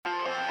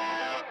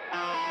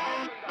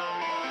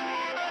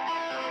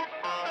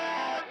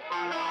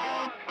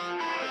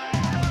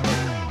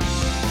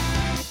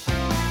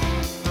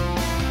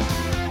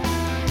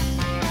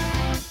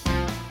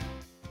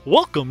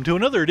Welcome to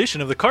another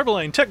edition of the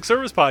Carboline Tech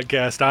Service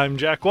Podcast. I'm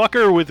Jack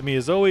Walker. With me,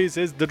 as always,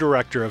 is the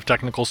Director of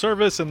Technical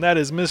Service, and that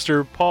is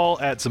Mr. Paul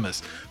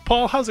Atzimus.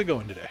 Paul, how's it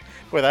going today?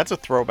 Well, that's a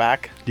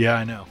throwback. Yeah,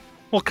 I know.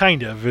 Well,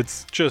 kind of.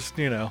 It's just,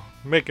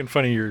 making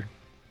fun of your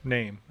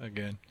name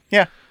again.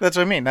 Yeah, that's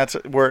what I mean.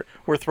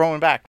 We're throwing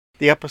back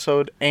the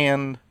episode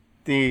and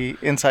the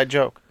inside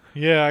joke.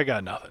 Yeah, I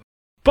got nothing.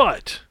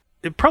 But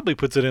it probably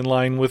puts it in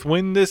line with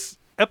when this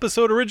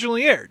episode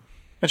originally aired.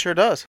 It sure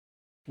does.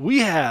 We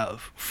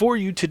have for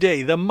you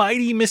today the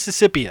Mighty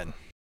Mississippian.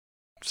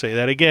 Say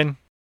that again.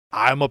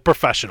 I'm a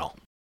professional.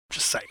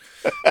 Just saying.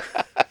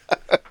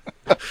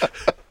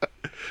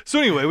 So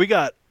anyway, we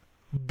got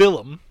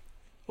Billum,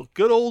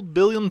 good old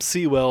Billiam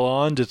Sewell,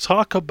 on to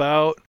talk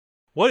about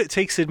what it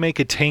takes to make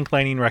a tank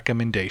lining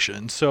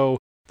recommendation. So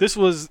this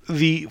was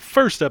the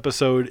first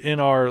episode in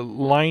our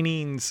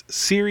linings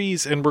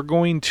series, and we're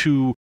going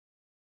to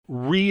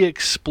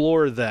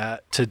re-explore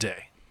that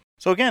today.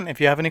 So again,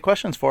 if you have any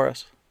questions for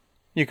us,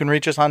 you can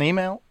reach us on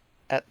email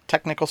at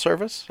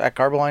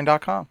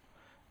technicalservice@carboline.com.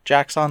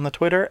 Jack's on the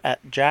Twitter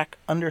at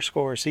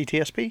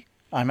Jack_CTSP.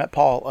 I'm at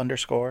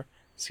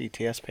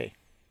Paul_CTSP.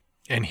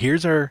 And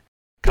here's our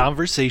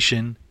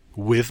conversation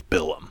with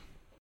Billum.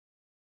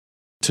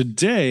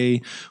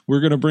 Today, we're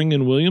going to bring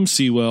in William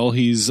Sewell.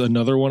 He's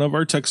another one of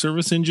our tech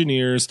service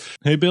engineers.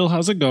 Hey, Bill,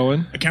 how's it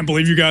going? I can't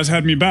believe you guys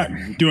had me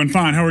back. Doing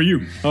fine. How are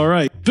you? All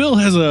right. Bill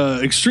has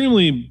a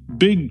extremely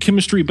big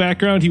chemistry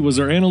background. He was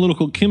our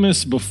analytical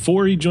chemist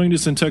before he joined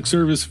us in tech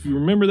service, if you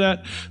remember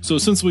that. So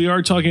since we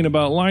are talking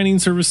about lining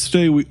service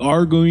today, we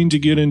are going to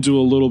get into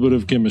a little bit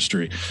of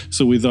chemistry.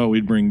 So we thought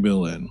we'd bring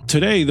Bill in.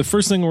 Today, the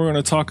first thing we're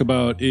going to talk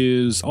about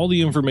is all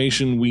the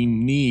information we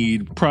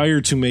need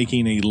prior to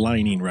making a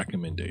lining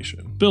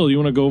recommendation. Bill, you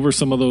want to go over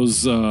some of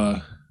those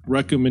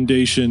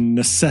recommendation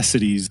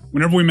necessities?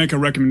 Whenever we make a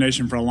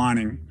recommendation for a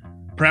lining,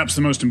 perhaps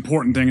the most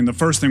important thing and the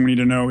first thing we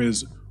need to know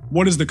is,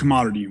 what is the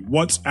commodity?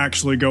 What's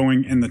actually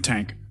going in the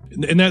tank?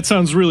 And that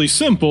sounds really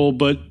simple,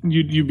 but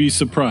you'd be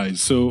surprised.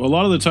 So a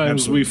lot of the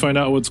times we find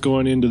out what's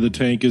going into the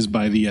tank is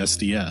by the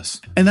SDS.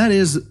 And that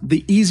is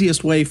the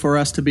easiest way for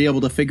us to be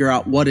able to figure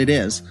out what it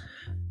is.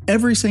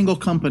 Every single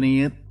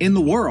company in the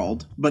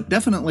world, but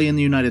definitely in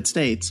the United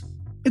States,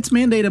 it's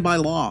mandated by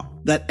law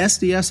that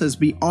SDSs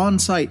be on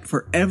site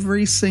for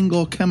every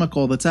single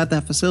chemical that's at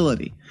that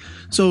facility.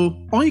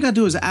 So all you got to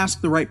do is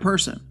ask the right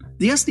person.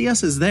 The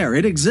SDS is there,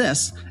 it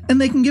exists,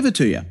 and they can give it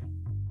to you.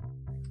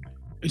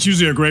 It's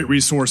usually a great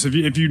resource.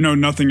 If you know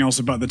nothing else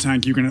about the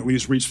tank, you can at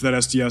least reach for that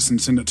SDS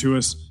and send it to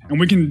us. And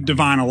we can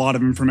divine a lot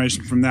of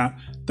information from that.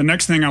 The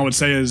next thing I would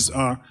say is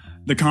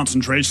the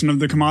concentration of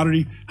the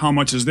commodity. How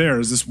much is there?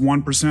 Is this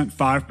 1%,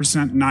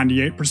 5%,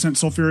 98%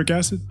 sulfuric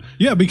acid?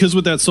 Yeah, because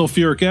with that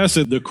sulfuric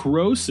acid, the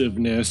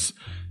corrosiveness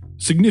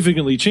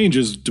significantly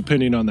changes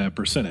depending on that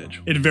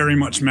percentage. It very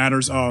much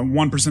matters. 1%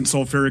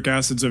 sulfuric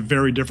acid is a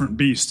very different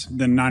beast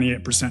than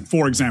 98%,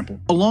 for example.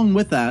 Along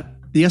with that,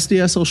 the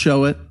SDS will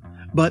show it,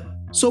 but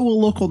so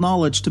will local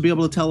knowledge to be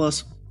able to tell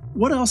us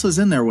what else is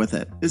in there with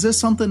it. Is this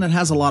something that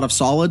has a lot of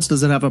solids?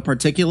 Does it have a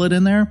particulate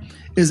in there?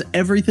 Is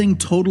everything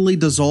totally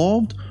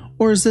dissolved?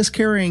 Or is this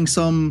carrying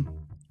some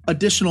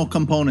additional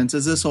components?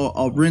 Is this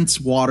a rinse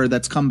water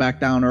that's come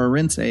back down, or a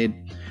rinse aid,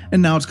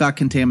 and now it's got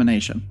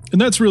contamination?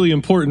 And that's really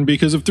important,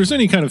 because if there's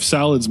any kind of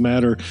solids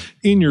matter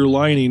in your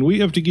lining, we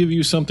have to give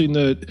you something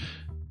that,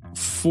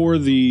 for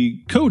the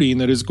coating,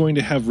 that is going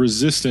to have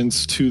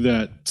resistance to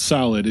that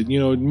solid. And,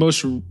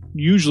 most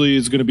usually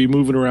is going to be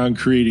moving around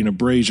creating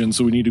abrasion,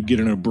 so we need to get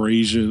an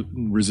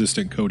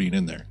abrasion-resistant coating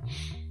in there.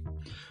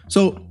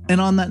 So, and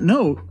on that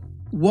note,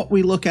 what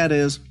we look at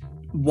is,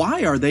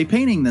 why are they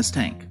painting this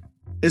tank?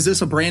 Is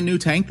this a brand new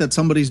tank that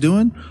somebody's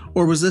doing?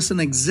 Or was this an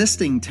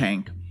existing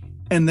tank?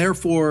 And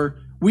therefore,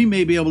 we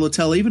may be able to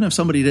tell, even if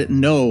somebody didn't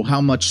know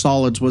how much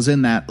solids was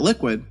in that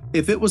liquid,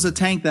 if it was a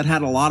tank that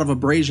had a lot of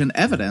abrasion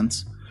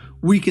evidence,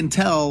 we can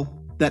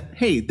tell that,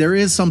 hey, there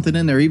is something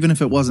in there, even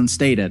if it wasn't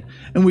stated.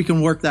 And we can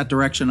work that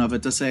direction of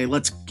it to say,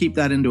 let's keep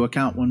that into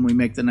account when we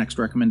make the next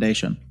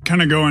recommendation.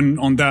 Kind of going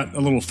on that a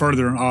little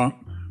further,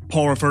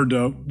 Paul referred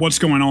to what's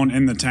going on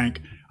in the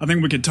tank. I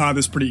think we could tie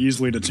this pretty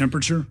easily to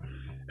temperature.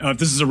 If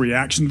this is a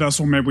reaction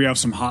vessel, maybe we have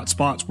some hot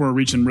spots where we're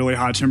reaching really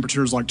high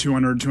temperatures, like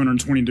 200,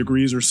 220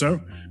 degrees or so.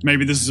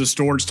 Maybe this is a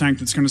storage tank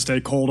that's going to stay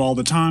cold all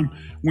the time.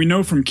 We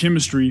know from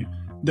chemistry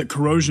that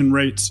corrosion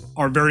rates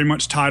are very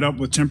much tied up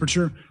with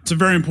temperature. It's a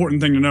very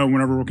important thing to know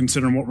whenever we're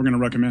considering what we're going to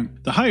recommend.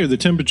 The higher the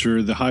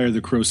temperature, the higher the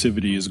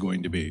corrosivity is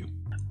going to be.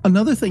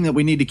 Another thing that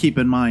we need to keep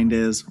in mind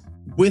is,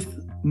 with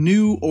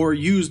new or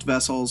used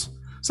vessels,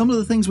 some of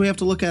the things we have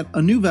to look at.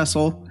 A new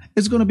vessel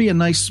is going to be a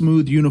nice,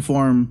 smooth,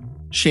 uniform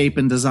shape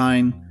and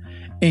design,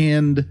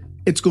 and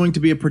it's going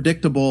to be a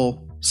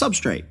predictable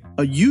substrate.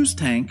 A used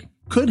tank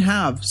could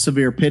have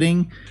severe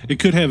pitting. It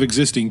could have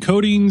existing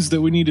coatings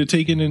that we need to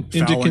take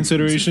into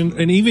consideration,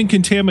 and even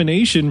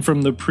contamination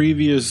from the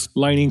previous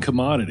lining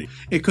commodity.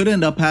 It could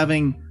end up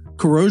having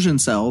corrosion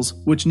cells,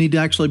 which need to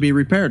actually be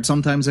repaired.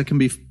 Sometimes it can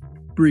be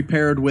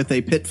repaired with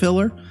a pit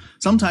filler.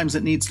 Sometimes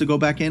it needs to go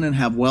back in and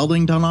have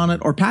welding done on it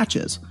or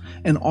patches.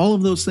 And all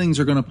of those things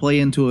are going to play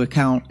into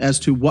account as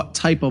to what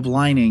type of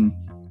lining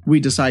we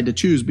decide to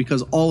choose,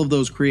 because all of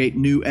those create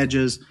new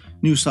edges,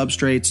 new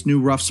substrates, new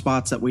rough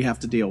spots that we have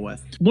to deal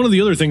with. One of the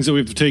other things that we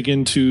have to take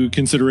into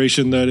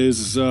consideration that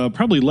is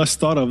probably less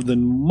thought of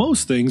than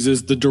most things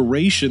is the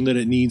duration that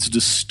it needs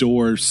to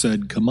store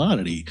said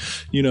commodity.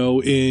 You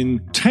know, in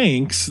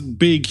tanks,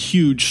 big,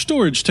 huge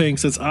storage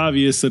tanks, it's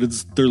obvious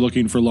that they're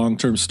looking for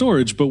long-term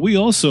storage, but we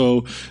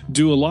also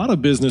do a lot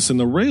of business in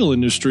the rail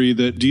industry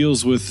that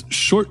deals with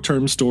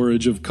short-term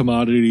storage of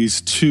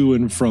commodities to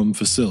and from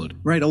facility.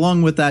 Right.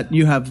 Along with that,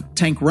 you have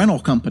tank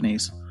rental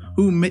companies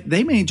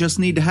they may just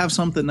need to have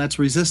something that's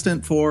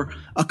resistant for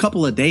a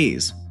couple of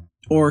days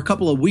or a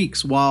couple of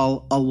weeks,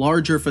 while a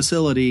larger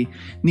facility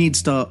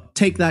needs to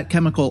take that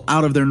chemical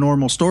out of their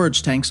normal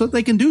storage tank so that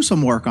they can do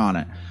some work on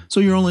it. So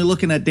you're only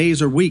looking at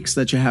days or weeks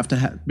that you have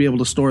to be able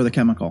to store the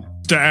chemical.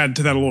 To add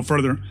to that a little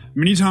further,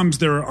 many times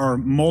there are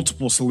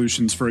multiple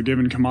solutions for a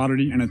given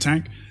commodity in a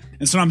tank,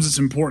 and sometimes it's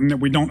important that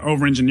we don't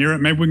over-engineer it.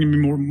 Maybe we can be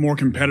more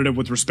competitive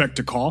with respect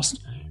to cost.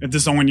 If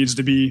this only needs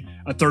to be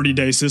a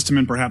 30-day system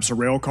and perhaps a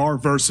rail car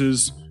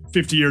versus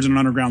 50 years in an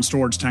underground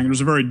storage tank, there's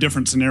a very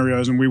different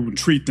scenarios, and we would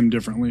treat them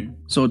differently.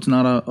 So it's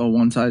not a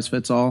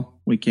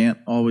one-size-fits-all? We can't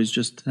always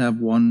just have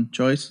one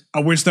choice?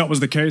 I wish that was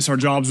the case. Our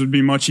jobs would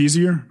be much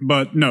easier,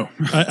 but no.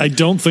 I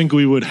don't think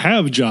we would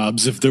have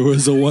jobs if there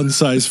was a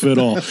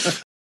one-size-fit-all.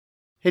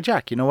 Hey,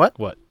 Jack, you know what?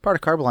 What? Part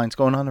of Carboline's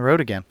going on the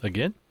road again.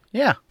 Again?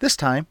 Yeah, this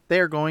time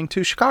they are going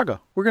to Chicago.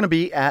 We're going to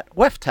be at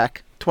WEFTEC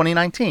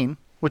 2019,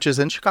 which is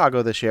in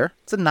Chicago this year.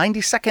 It's the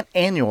 92nd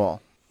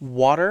annual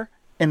Water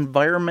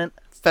Environment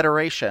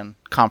Federation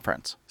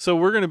Conference. So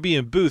we're going to be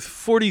in booth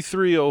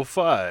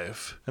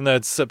 4305, and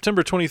that's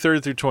September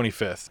 23rd through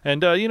 25th.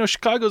 And,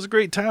 Chicago's a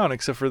great town,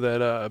 except for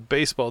that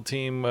baseball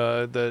team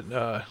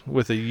that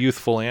with a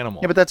youthful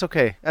animal. Yeah, but that's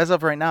okay. As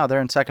of right now, they're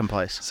in second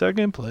place.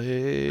 Second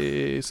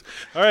place.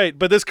 All right,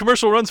 but this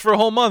commercial runs for a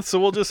whole month, so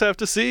we'll just have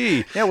to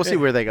see. Yeah, we'll see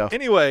where they go.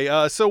 Anyway,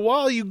 so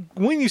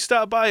when you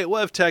stop by at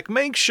WEFTEC,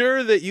 make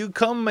sure that you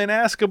come and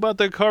ask about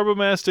the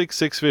Carbomastic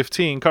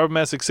 615.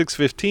 Carbomastic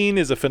 615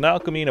 is a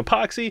phenalkylamine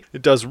epoxy.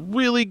 It does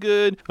really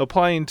good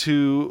applying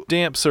to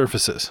damp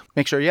surfaces.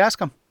 Make sure you ask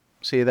them.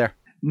 See you there.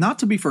 Not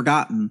to be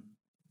forgotten,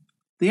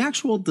 the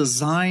actual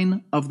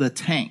design of the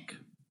tank.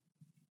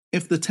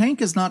 If the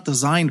tank is not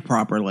designed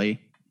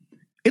properly,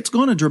 it's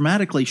going to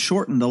dramatically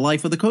shorten the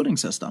life of the coating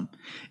system.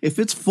 If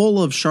it's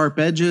full of sharp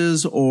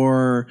edges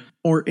or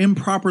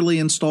improperly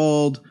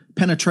installed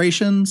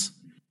penetrations,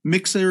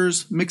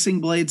 mixing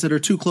blades that are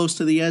too close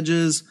to the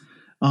edges,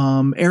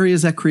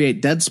 areas that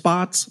create dead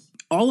spots,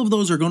 all of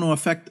those are going to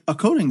affect a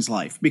coating's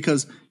life,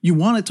 because you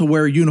want it to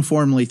wear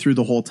uniformly through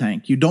the whole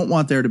tank. You don't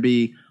want there to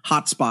be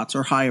hot spots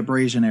or high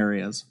abrasion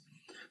areas.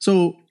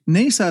 So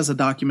NACE has a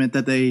document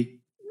that the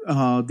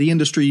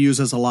industry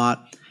uses a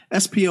lot.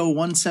 SPO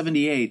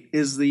 178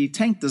 is the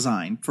tank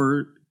design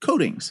for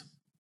coatings.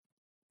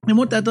 And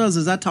what that does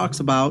is that talks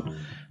about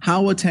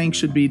how a tank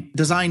should be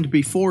designed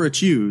before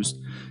it's used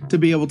to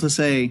be able to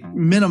say,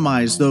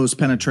 minimize those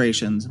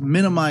penetrations,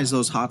 minimize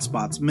those hot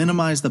spots,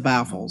 minimize the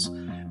baffles,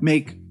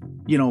 make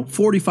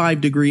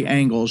 45-degree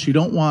angles. You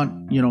don't want,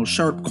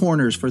 sharp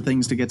corners for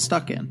things to get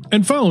stuck in.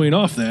 And following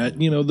off that,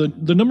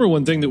 the number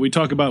one thing that we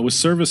talk about with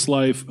service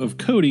life of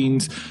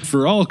coatings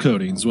for all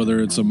coatings, whether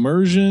it's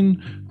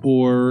immersion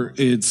or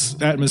it's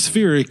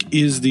atmospheric,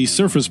 is the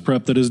surface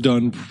prep that is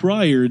done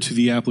prior to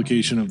the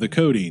application of the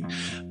coating.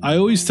 I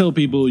always tell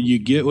people you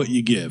get what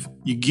you give.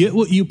 You get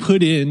what you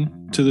put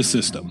in to the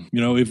system.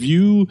 If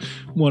you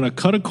want to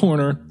cut a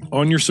corner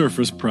on your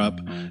surface prep,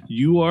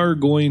 you are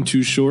going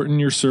to shorten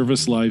your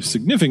service life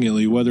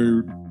significantly,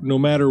 no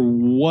matter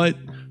what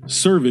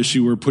service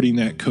you were putting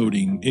that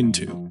coating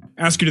into.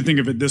 Ask you to think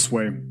of it this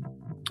way.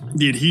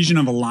 The adhesion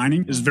of a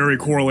lining is very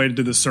correlated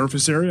to the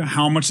surface area,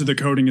 how much of the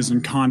coating is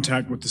in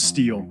contact with the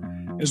steel.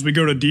 As we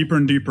go to deeper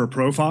and deeper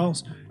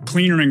profiles,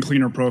 cleaner and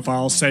cleaner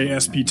profiles, say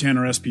SP10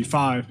 or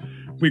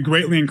SP5, we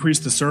greatly increase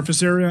the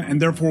surface area,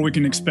 and therefore we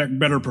can expect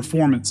better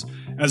performance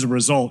as a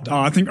result.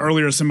 I think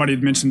earlier somebody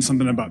had mentioned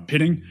something about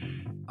pitting.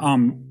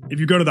 If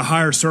you go to the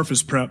higher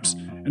surface preps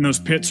and those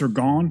pits are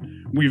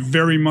gone, we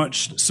very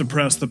much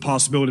suppress the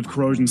possibility of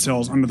corrosion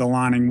cells under the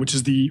lining, which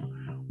is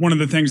one of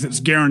the things that's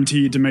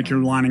guaranteed to make your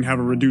lining have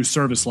a reduced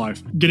service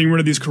life. Getting rid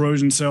of these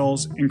corrosion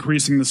cells,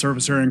 increasing the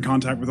surface area in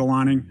contact with the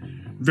lining,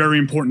 very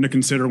important to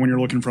consider when you're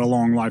looking for a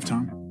long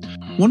lifetime.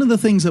 One of the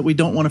things that we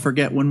don't want to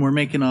forget when we're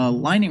making a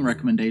lining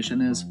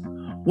recommendation is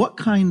what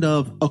kind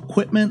of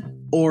equipment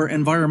or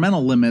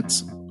environmental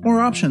limits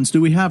or options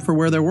do we have for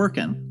where they're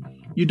working?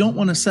 You don't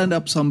want to send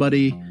up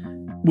somebody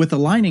with a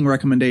lining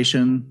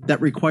recommendation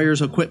that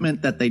requires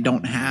equipment that they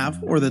don't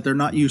have or that they're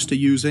not used to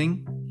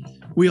using.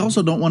 We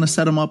also don't want to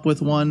set them up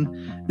with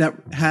one that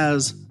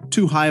has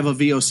too high of a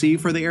VOC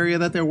for the area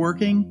that they're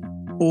working,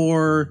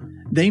 or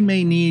they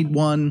may need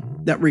one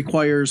that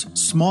requires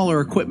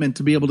smaller equipment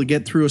to be able to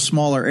get through a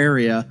smaller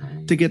area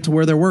to get to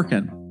where they're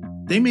working.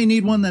 They may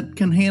need one that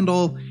can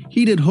handle,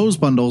 heated hose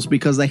bundles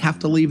because they have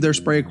to leave their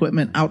spray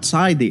equipment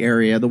outside the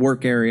area, the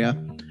work area,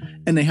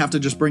 and they have to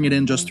just bring it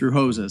in just through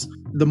hoses.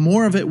 The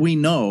more of it we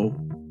know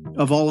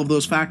of all of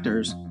those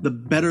factors, the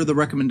better the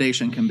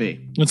recommendation can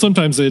be. And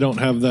sometimes they don't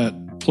have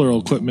that plural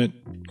equipment,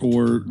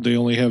 or they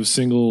only have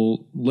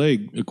single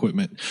leg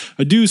equipment.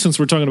 I do, since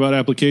we're talking about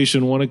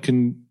application, want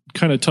to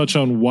kind of touch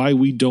on why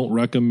we don't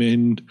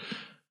recommend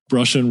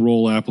brush and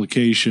roll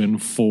application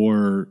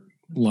for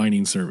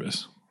lining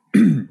service.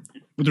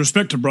 With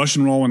respect to brush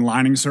and roll and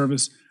lining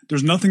service,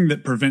 there's nothing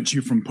that prevents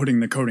you from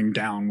putting the coating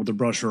down with a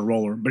brush or a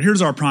roller. But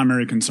here's our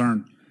primary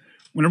concern.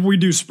 Whenever we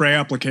do spray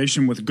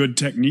application with good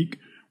technique,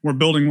 we're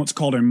building what's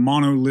called a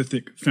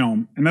monolithic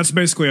film. And that's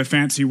basically a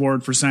fancy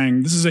word for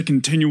saying this is a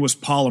continuous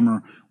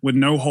polymer with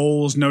no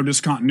holes, no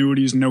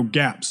discontinuities, no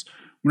gaps.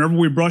 Whenever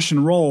we brush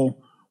and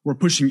roll, we're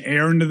pushing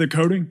air into the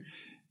coating.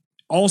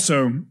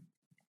 Also,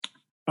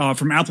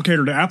 from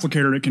applicator to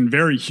applicator, it can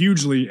vary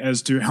hugely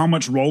as to how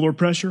much roller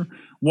pressure,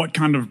 what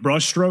kind of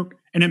brush stroke,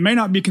 and it may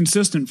not be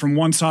consistent from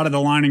one side of the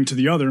lining to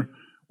the other,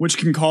 which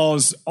can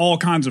cause all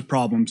kinds of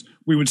problems.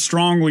 We would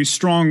strongly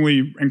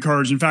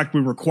encourage, in fact, we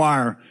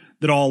require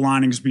that all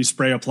linings be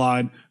spray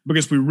applied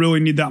because we really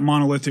need that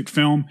monolithic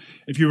film.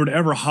 If you were to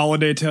ever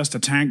holiday test a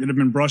tank that had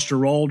been brushed or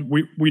rolled,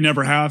 we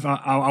never have.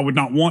 I would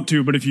not want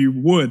to, but if you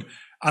would,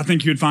 I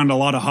think you'd find a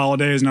lot of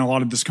holidays and a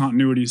lot of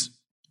discontinuities.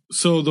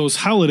 So those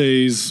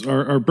holidays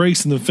are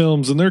breaks in the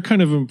films, and they're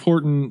kind of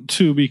important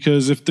too,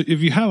 because if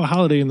you have a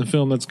holiday in the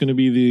film, that's going to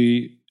be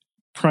the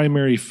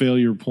primary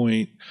failure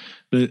point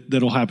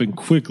that'll happen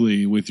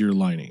quickly with your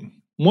lining.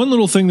 One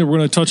little thing that we're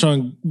going to touch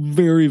on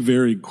very,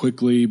 very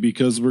quickly,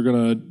 because we're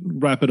going to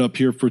wrap it up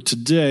here for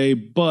today,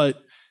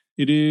 but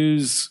it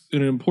is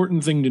an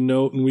important thing to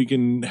note, and we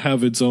can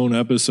have its own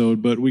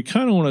episode, but we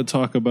kind of want to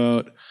talk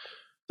about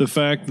the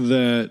fact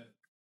that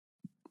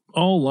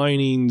all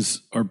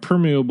linings are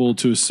permeable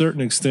to a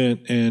certain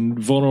extent and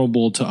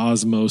vulnerable to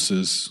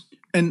osmosis.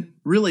 And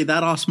really,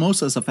 that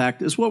osmosis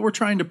effect is what we're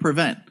trying to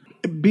prevent.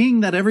 Being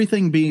that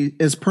everything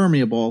is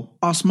permeable,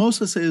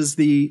 osmosis is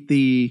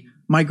the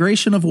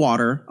migration of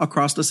water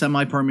across the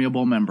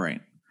semi-permeable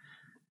membrane.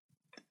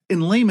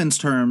 In layman's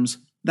terms,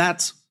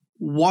 that's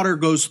water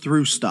goes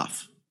through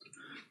stuff.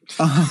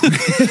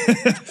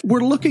 We're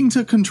looking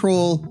to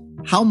control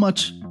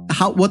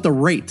what the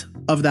rate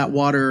of that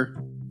water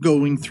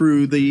going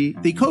through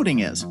the coating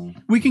is.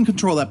 We can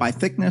control that by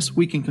thickness.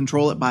 We can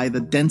control it by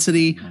the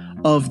density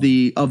of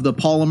the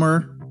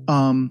polymer.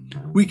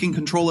 We can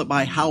control it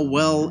by how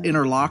well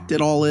interlocked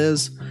it all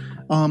is.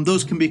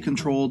 Those can be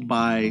controlled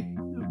by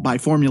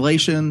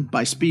formulation,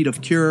 by speed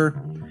of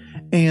cure.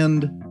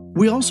 And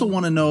we also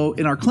want to know,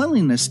 in our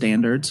cleanliness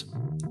standards,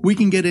 we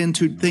can get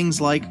into things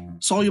like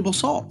soluble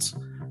salts.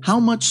 How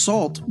much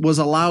salt was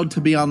allowed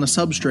to be on the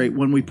substrate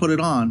when we put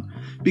it on?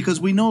 Because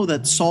we know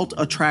that salt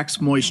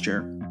attracts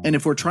moisture. And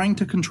if we're trying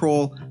to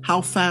control how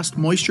fast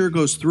moisture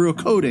goes through a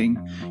coating,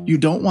 you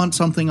don't want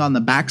something on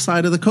the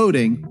backside of the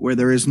coating where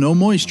there is no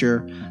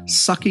moisture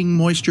sucking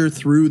moisture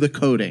through the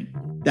coating.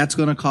 That's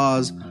going to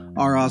cause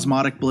our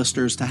osmotic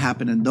blisters to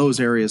happen in those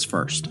areas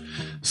first.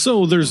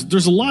 So there's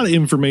a lot of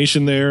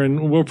information there,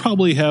 and we'll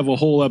probably have a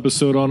whole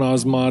episode on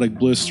osmotic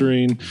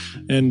blistering,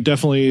 and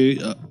definitely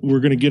we're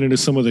going to get into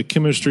some of the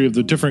chemistry of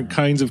the different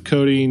kinds of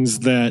coatings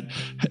that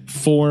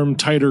form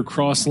tighter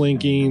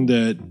cross-linking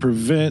that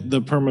prevent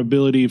the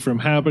permeability from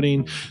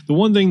happening. The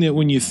one thing that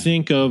when you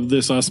think of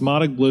this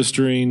osmotic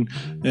blistering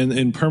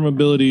and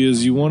permeability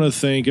is you want to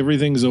think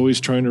everything's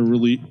always trying to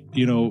really,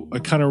 I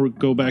kind of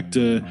go back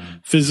to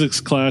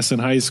physics class in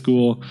high school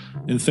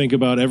and think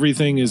about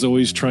everything is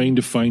always trying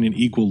to find an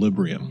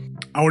equilibrium.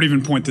 I would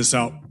even point this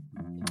out.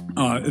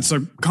 It's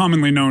a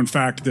commonly known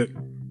fact that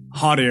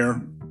hot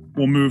air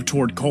will move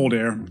toward cold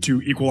air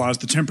to equalize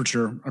the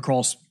temperature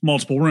across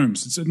multiple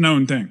rooms. It's a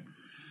known thing.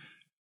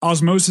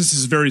 Osmosis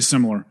is very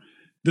similar.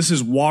 This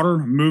is water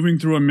moving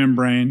through a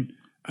membrane,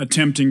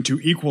 attempting to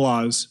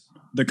equalize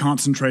the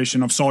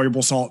concentration of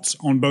soluble salts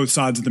on both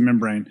sides of the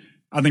membrane.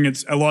 I think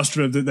it's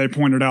illustrative that they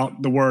pointed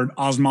out the word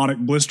osmotic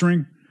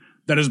blistering.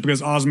 That is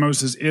because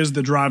osmosis is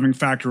the driving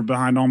factor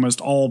behind almost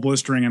all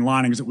blistering and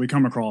linings that we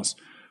come across.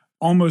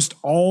 Almost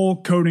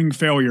all coating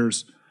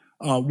failures,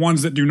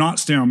 ones that do not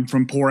stem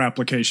from poor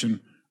application,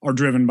 are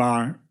driven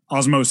by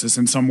osmosis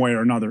in some way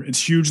or another.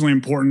 It's hugely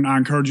important. I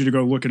encourage you to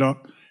go look it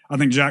up. I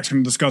think Jack's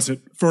going to discuss it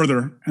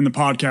further in the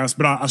podcast,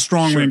 but I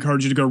strongly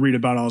encourage you to go read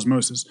about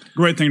osmosis.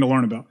 Great thing to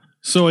learn about.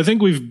 So I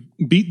think we've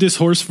beat this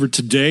horse for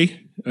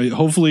today.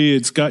 Hopefully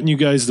it's gotten you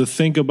guys to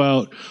think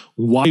about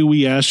why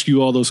we ask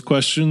you all those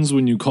questions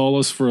when you call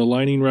us for a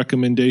lining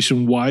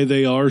recommendation, why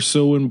they are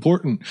so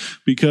important.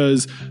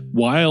 Because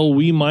while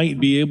we might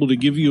be able to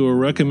give you a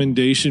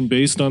recommendation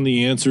based on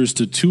the answers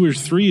to 2 or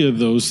 3 of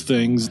those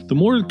things, the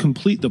more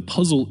complete the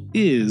puzzle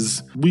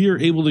is, we are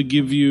able to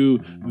give you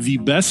the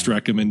best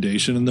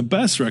recommendation, and the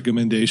best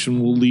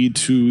recommendation will lead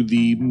to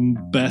the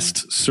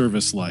best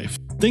service life.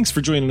 Thanks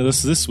for joining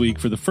us this week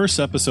for the first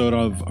episode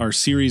of our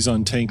series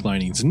on tank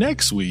linings.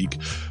 Next week,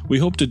 we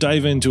hope to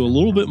dive into a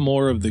little bit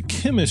more of the the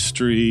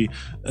chemistry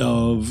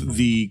of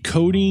the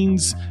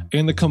coatings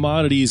and the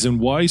commodities and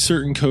why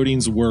certain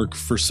coatings work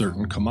for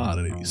certain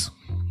commodities.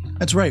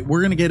 That's right.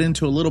 We're going to get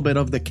into a little bit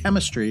of the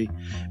chemistry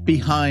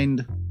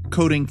behind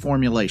coating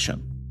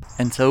formulation.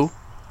 And so,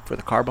 for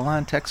the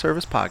Carboline Tech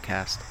Service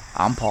Podcast,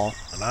 I'm Paul.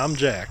 And I'm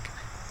Jack.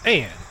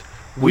 And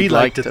We'd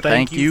like to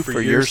thank you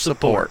for your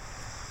support.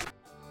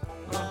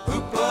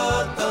 Who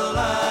put the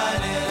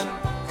line in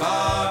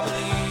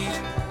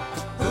Carboline?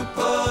 Who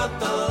put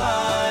the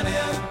line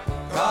in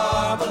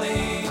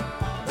Carboline?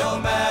 No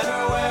matter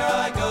where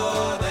I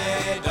go,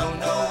 they don't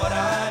know what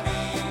I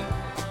mean.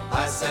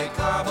 I say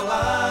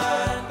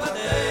Carboline, but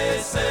they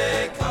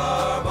say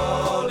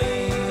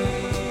Carboline.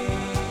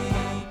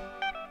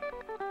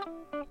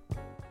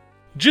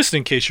 just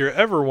in case you're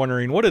ever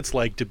wondering what it's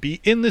like to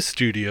be in the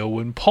studio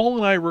when Paul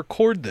and I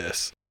record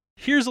this,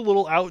 here's a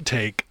little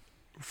outtake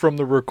from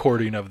the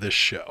recording of this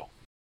show.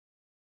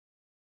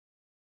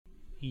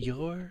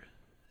 You're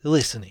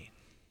listening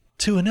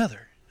to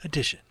another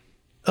edition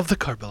of the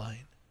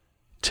Carboline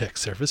Tech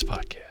Service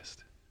Podcast.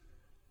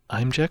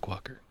 I'm Jack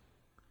Walker.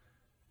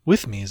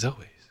 With me, as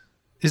always,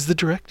 is the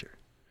director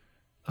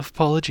of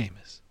Paula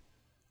James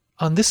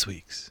on this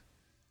week's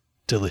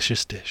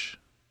Delicious Dish.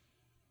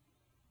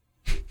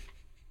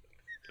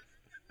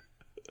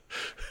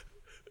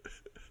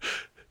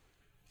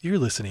 You're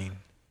listening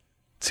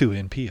to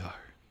NPR.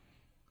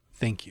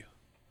 Thank you,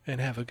 and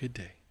have a good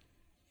day.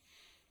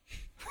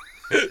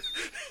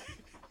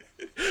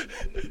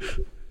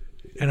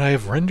 And I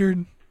have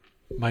rendered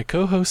my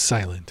co-host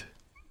silent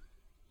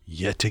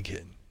yet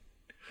again.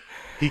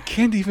 He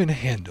can't even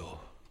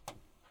handle.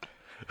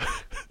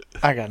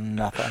 I got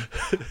nothing.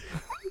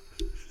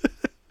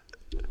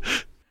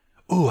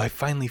 Oh, I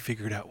finally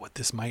figured out what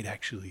this might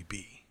actually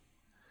be.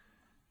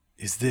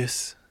 Is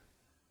this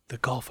the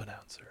golf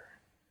announcer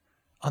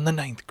on the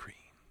 9th green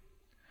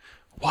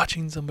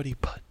watching somebody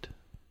putt?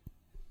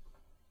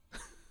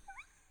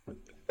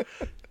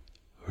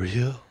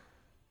 Real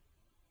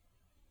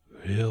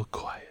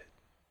quiet.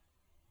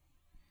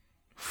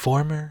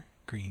 Former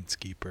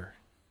greenskeeper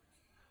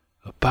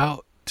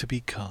about to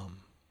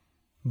become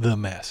the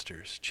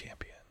Masters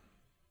champion.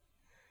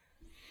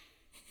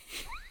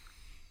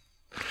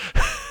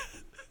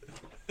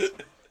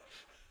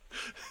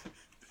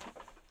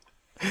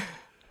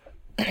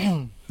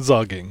 It's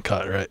all getting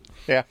cut, right?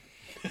 Yeah.